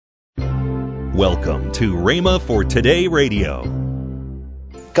Welcome to Rhema for Today Radio.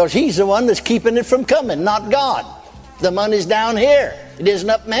 Because He's the one that's keeping it from coming, not God. The money's down here. It isn't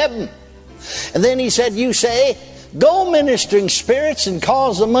up in heaven. And then He said, you say, go ministering spirits and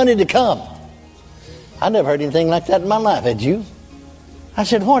cause the money to come. I never heard anything like that in my life, had you? I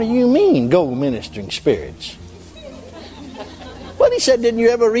said, what do you mean, go ministering spirits? Well, He said, didn't you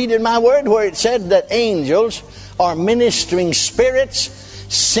ever read in my word where it said that angels are ministering spirits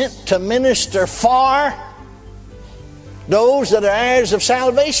sent to minister for those that are heirs of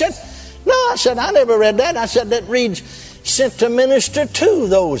salvation? No, I said, I never read that. I said, that reads, sent to minister to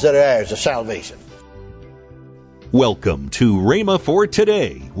those that are heirs of salvation. Welcome to Rhema for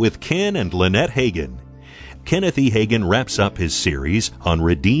Today with Ken and Lynette Hagin. Kenneth E. Hagin wraps up his series on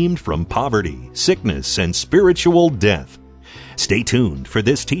redeemed from poverty, sickness, and spiritual death. Stay tuned for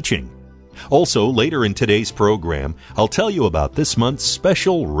this teaching. Also, later in today's program, I'll tell you about this month's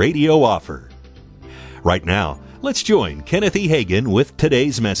special radio offer. Right now, let's join Kenneth E. Hagin with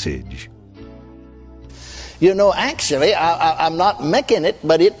today's message. You know, actually, I'm not making it,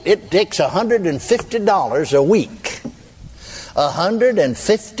 but it takes $150 a week.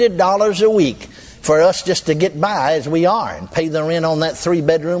 $150 a week for us just to get by as we are and pay the rent on that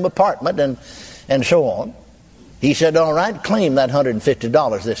 3-bedroom apartment and so on. He said, all right, claim that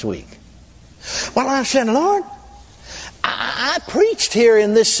 $150 this week. Well, I said, Lord, I preached here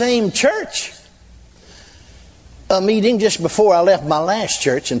in this same church a meeting just before I left my last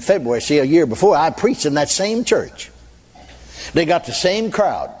church in February. See, a year before, I preached in that same church. They got the same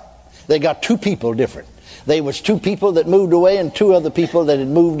crowd. They got 2 people different. There was 2 people that moved away and 2 other people that had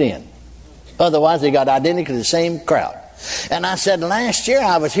moved in. Otherwise, they got identically the same crowd. And I said, last year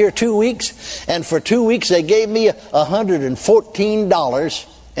I was here 2 weeks, and for 2 weeks they gave me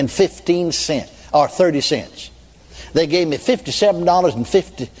 $114.15 or 30 cents. They gave me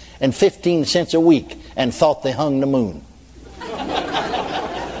 $57.15 a week and thought they hung the moon.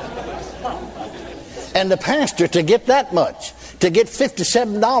 And the pastor, to get that much, to get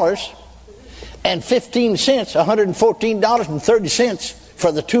 $57.15, $114.30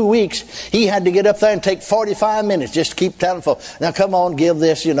 for the 2 weeks, he had to get up there and take 45 minutes just to keep telling folks, now come on, give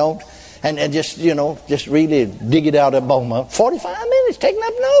this, and just, just really dig it out of Boma. 45 minutes taking up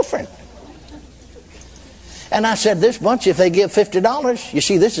an offering. And I said, this bunch, if they give $50, you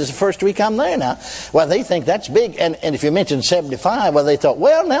see, this is the first week I'm there now. Well, they think that's big. And if you mention 75, well, they thought,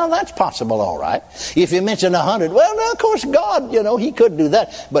 well, now that's possible, all right. If you mention 100, well, now, of course, God, He could do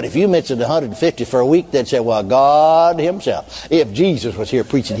that. But if you mentioned 150 for a week, they'd say, well, God Himself, if Jesus was here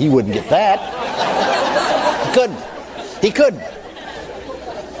preaching, He wouldn't get that. He couldn't.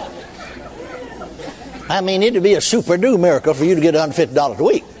 I mean, it'd be a super-do miracle for you to get $150 a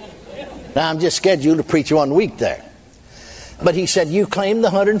week. Now, I'm just scheduled to preach 1 week there. But he said, you claim the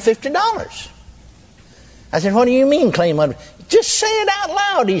 $150. I said, what do you mean claim $150? Just say it out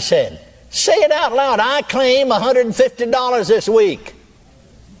loud, he said. Say it out loud. I claim $150 this week.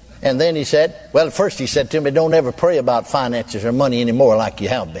 And then he said, well, at first he said to me, don't ever pray about finances or money anymore like you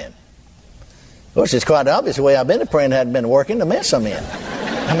have been. Of course, it's quite obvious the way I've been praying hadn't been working, the mess I'm in.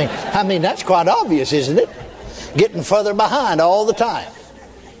 I mean, that's quite obvious, isn't it? Getting further behind all the time.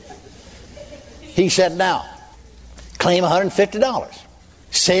 He said, now, claim $150.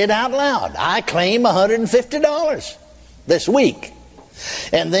 Say it out loud. I claim $150 this week.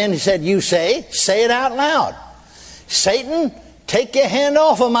 And then he said, you say it out loud. Satan, take your hand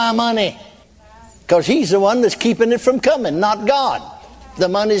off of my money. Because he's the one that's keeping it from coming, not God. The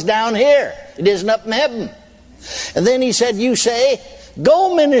money's down here. It isn't up in heaven. And then he said, you say,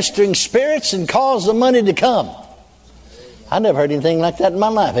 go ministering spirits and cause the money to come. I never heard anything like that in my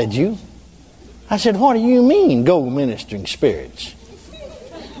life, had you? I said, what do you mean, go ministering spirits?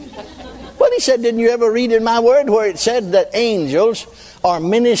 Well, he said, didn't you ever read in my word where it said that angels are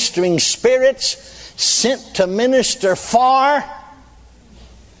ministering spirits sent to minister for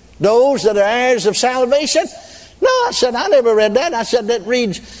those that are heirs of salvation? No, I said, I never read that. I said, that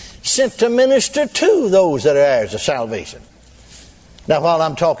reads, sent to minister to those that are heirs of salvation. Now, while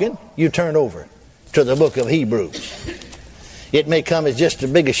I'm talking, you turn over to the book of Hebrews. It may come as just as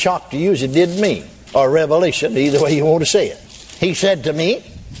big a shock to you as it did me, or revelation, either way you want to say it. He said to me,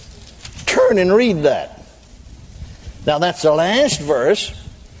 turn and read that. Now that's the last verse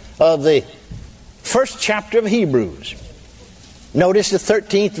of the first chapter of Hebrews. Notice the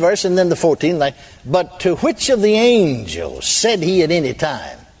 13th verse and then the 14th. But to which of the angels said he at any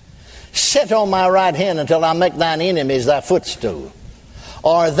time, sit on my right hand until I make thine enemies thy footstool?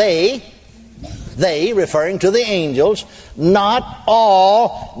 Are they, referring to the angels, not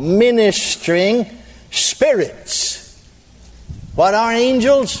all ministering spirits? What are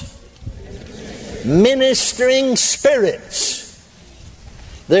angels? Ministering spirits.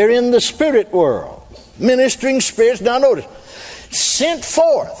 They're in the spirit world. Ministering spirits. Now notice, sent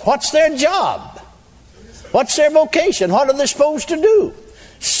forth. What's their job? What's their vocation? What are they supposed to do?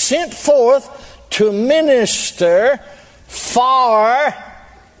 Sent forth to minister for.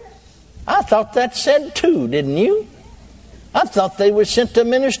 I thought that said to, didn't you? I thought they were sent to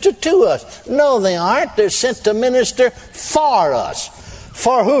minister to us. No, they aren't. They're sent to minister for us.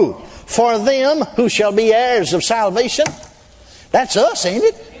 For who? For them who shall be heirs of salvation. That's us, ain't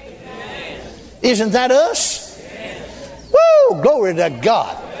it? Amen. Isn't that us? Amen. Woo! Glory to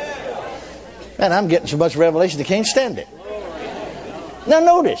God. Man, I'm getting so much revelation I can't stand it. Now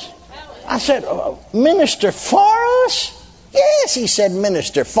notice, I said, minister for us? Yes, he said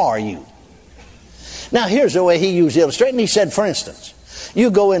minister for you. Now here's the way he used illustrating. He said, for instance,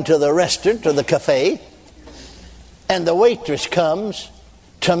 you go into the restaurant or the cafe, and the waitress comes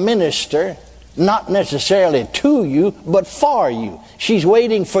to minister, not necessarily to you, but for you. She's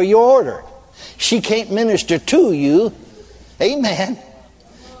waiting for your order. She can't minister to you, amen,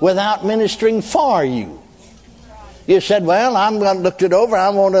 without ministering for you. You said, well, I'm going to look it over. I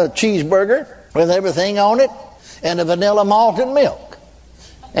want a cheeseburger with everything on it and a vanilla malted milk.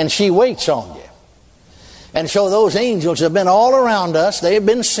 And she waits on you. And so those angels have been all around us. They have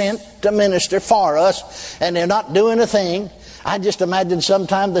been sent to minister for us, and they're not doing a thing. I just imagine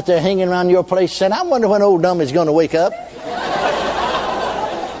sometime that they're hanging around your place saying, I wonder when old Dummy's going to wake up.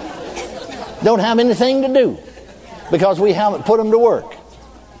 Don't have anything to do because we haven't put them to work.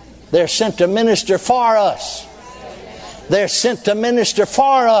 They're sent to minister for us. They're sent to minister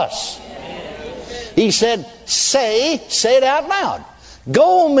for us. He said, say it out loud.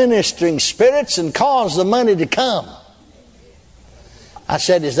 Go, ministering spirits, and cause the money to come. I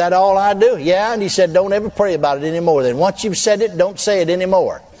said, is that all I do? Yeah. And he said, don't ever pray about it anymore. Then once you've said it, don't say it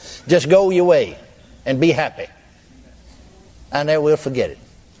anymore. Just go your way and be happy. I never will forget it.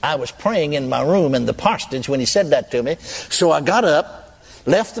 I was praying in my room in the parsonage when he said that to me. So I got up,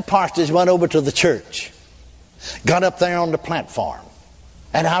 left the parsonage, went over to the church. Got up there on the platform.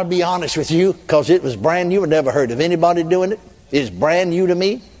 And I'll be honest with you, because it was brand new. I'd never heard of anybody doing it. It's brand new to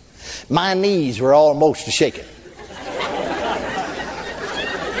me. My knees were almost shaking.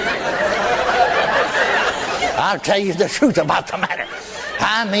 I'll tell you the truth about the matter.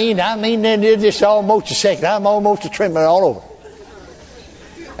 I mean, they're just almost shaking. I'm almost trembling all over.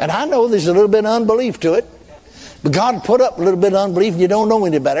 And I know there's a little bit of unbelief to it. But God put up a little bit of unbelief and you don't know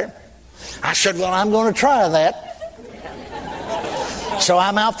any better. I said, well, I'm going to try that. So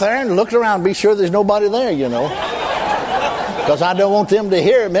I'm out there and looked around, be sure there's nobody there, you know. Because I don't want them to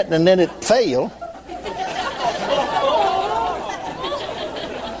hear it and then it fail.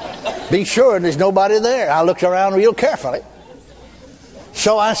 Be sure there's nobody there. I looked around real carefully.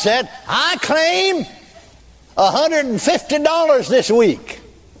 So I said, I claim $150 this week.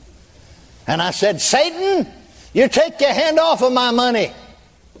 And I said, Satan, you take your hand off of my money.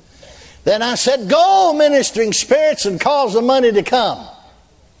 Then I said, go, ministering spirits, and cause the money to come.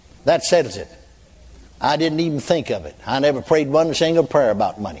 That settles it. I didn't even think of it. I never prayed one single prayer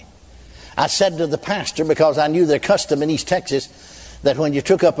about money. I said to the pastor, because I knew their custom in East Texas, that when you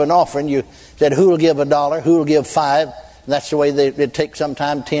took up an offering, you said, who will give $1, who will give $5? And that's the way it'd take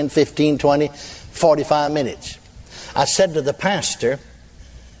sometime 10, 15, 20, 45 minutes. I said to the pastor,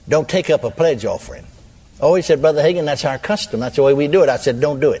 don't take up a pledge offering. Oh, he said, Brother Hagin, that's our custom. That's the way we do it. I said,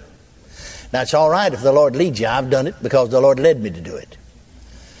 don't do it. Now, it's all right if the Lord leads you. I've done it because the Lord led me to do it.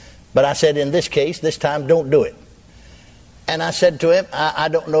 But I said, in this case, this time, don't do it. And I said to him, I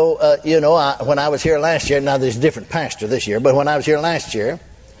don't know, when I was here last year, now there's a different pastor this year, but when I was here last year,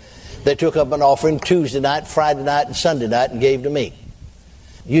 they took up an offering Tuesday night, Friday night, and Sunday night and gave to me.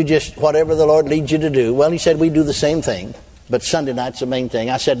 You just, whatever the Lord leads you to do. Well, he said, we do the same thing, but Sunday night's the main thing.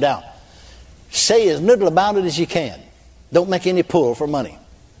 I said, now, say as little about it as you can. Don't make any pull for money.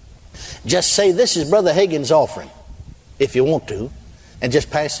 Just say, this is Brother Hagin's offering, if you want to, and just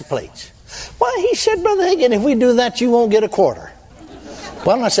pass the plates. Well, he said, Brother Hagin, if we do that, you won't get a quarter.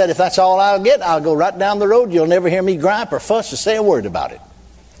 Well, I said, if that's all I'll get, I'll go right down the road. You'll never hear me gripe or fuss or say a word about it.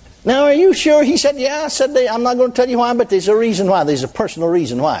 Now, are you sure? He said, yeah. I said, I'm not going to tell you why, but there's a reason why. There's a personal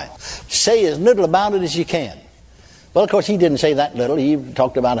reason why. Say as little about it as you can. Well, of course, he didn't say that little. He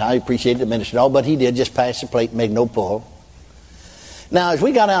talked about how he appreciated the ministry and all, but he did just pass the plate and make no pull. Now, as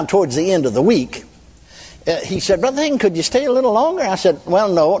we got down towards the end of the week, he said, Brother Hagin, could you stay a little longer? I said,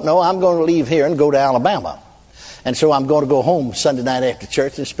 well, no, I'm going to leave here and go to Alabama. And so I'm going to go home Sunday night after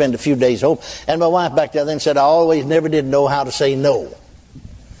church and spend a few days home. And my wife back there then said, I always never did know how to say no.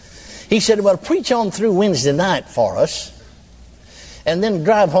 He said, well, preach on through Wednesday night for us. And then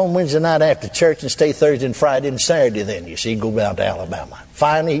drive home Wednesday night after church and stay Thursday and Friday and Saturday then, you see, go down to Alabama.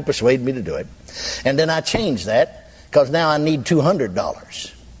 Finally, he persuaded me to do it. And then I changed that because now I need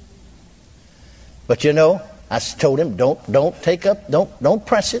 $200. But you know, I told him, don't take up, don't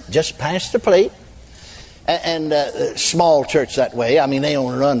press it, just pass the plate. And small church that way, I mean, they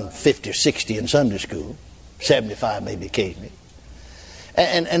only run 50 or 60 in Sunday school, 75 maybe occasionally.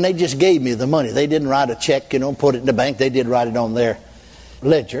 And they just gave me the money. They didn't write a check, you know, put it in the bank. They did write it on their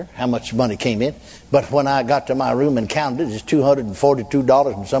ledger, how much money came in. But when I got to my room and counted it, it's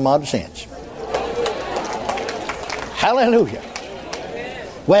 $242 and some odd cents. Hallelujah.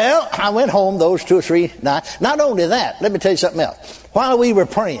 Well, I went home those 2 or 3 nights. Not only that, let me tell you something else. While we were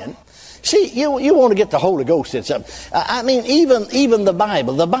praying, see, you want to get the Holy Ghost in something. I mean, even the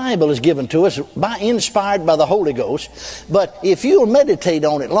Bible is given to us, inspired by the Holy Ghost. But if you'll meditate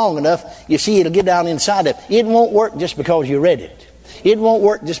on it long enough, you see it'll get down inside it. It won't work just because you read it. It won't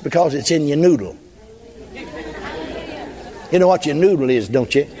work just because it's in your noodle. You know what your noodle is,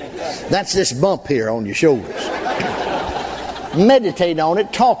 don't you? That's this bump here on your shoulders. Meditate on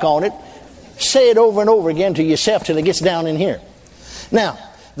it, talk on it, say it over and over again to yourself till it gets down in here. Now,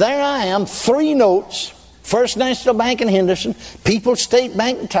 there I am, 3 notes, First National Bank in Henderson, People's State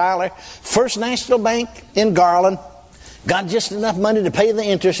Bank in Tyler, First National Bank in Garland, got just enough money to pay the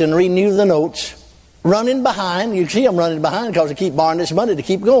interest and renew the notes. Running behind, you see I'm running behind because I keep borrowing this money to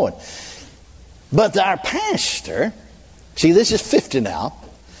keep going. But our pastor, see this is 50 now,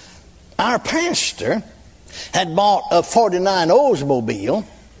 our pastor had bought a 49 Oldsmobile,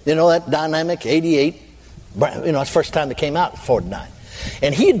 you know, that dynamic 88, you know, it's the first time it came out, 49.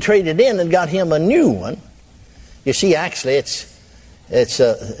 And he had traded in and got him a new one. You see, actually, it's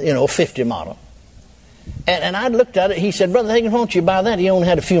a 50 model. And I looked at it. He said, Brother Hagin, won't you buy that? He only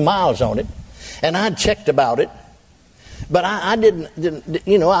had a few miles on it. And I'd checked about it. But I didn't,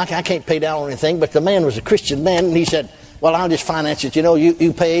 you know, I can't pay down on anything. But the man was a Christian man. And he said, well, I'll just finance it. You know,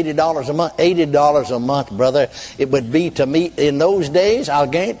 you pay $80 a month. $80 a month, brother. It would be to me, in those days, I'll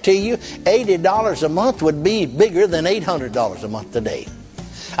guarantee you, $80 a month would be bigger than $800 a month today.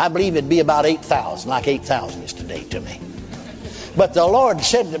 I believe it'd be about $8,000, like $8,000 is today to me. But the Lord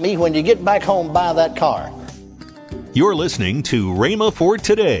said to me, when you get back home, buy that car. You're listening to Rhema for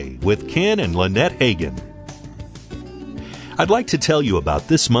Today with Ken and Lynette Hagin. I'd like to tell you about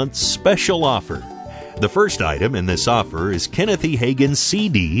this month's special offer. The first item in this offer is Kenneth E. Hagin's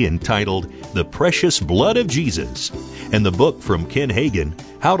CD entitled The Precious Blood of Jesus, and the book from Ken Hagin,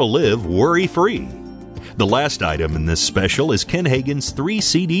 How to Live Worry-Free. The last item in this special is Ken Hagin's 3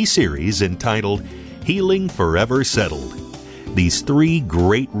 CD series entitled Healing Forever Settled. These 3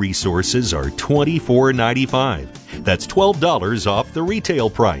 great resources are $24.95. That's $12 off the retail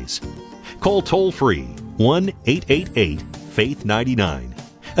price. Call toll-free 1-888-FAITH-99.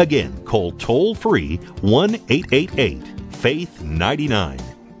 Again, call toll-free 1-888-FAITH-99.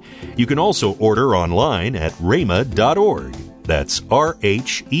 You can also order online at rhema.org. That's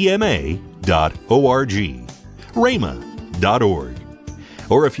RHEMA.org. Rhema.org.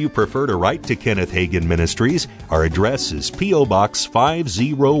 Or if you prefer to write to Kenneth Hagin Ministries, our address is P.O. Box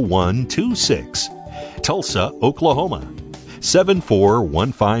 50126, Tulsa, Oklahoma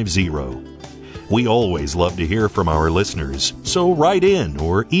 74150. We always love to hear from our listeners, so write in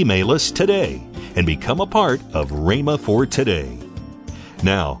or email us today and become a part of Rhema for Today.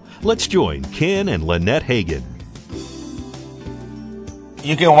 Now, let's join Ken and Lynette Hagin.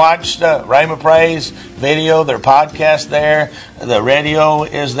 You can watch the Rhema Praise video, their podcast there. The radio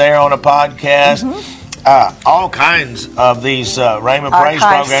is there on a podcast. Mm-hmm. All kinds of these Rhema Praise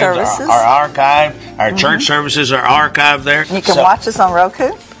programs are archived. Our church services are archived there. You can watch us on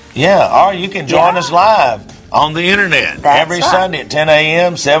Roku. Yeah, or you can join us live on the internet every Sunday at 10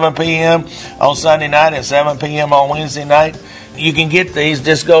 a.m., 7 p.m. on Sunday night, and 7 p.m. on Wednesday night. You can get these.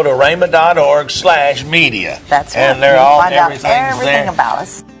 Just go to rhema.org/media. That's right. And they're find out everything about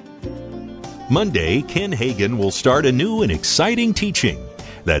us. Monday, Ken Hagin will start a new and exciting teaching.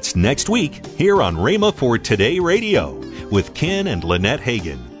 That's next week here on Rhema for Today Radio with Ken and Lynette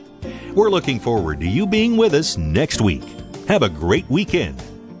Hagin. We're looking forward to you being with us next week. Have a great weekend.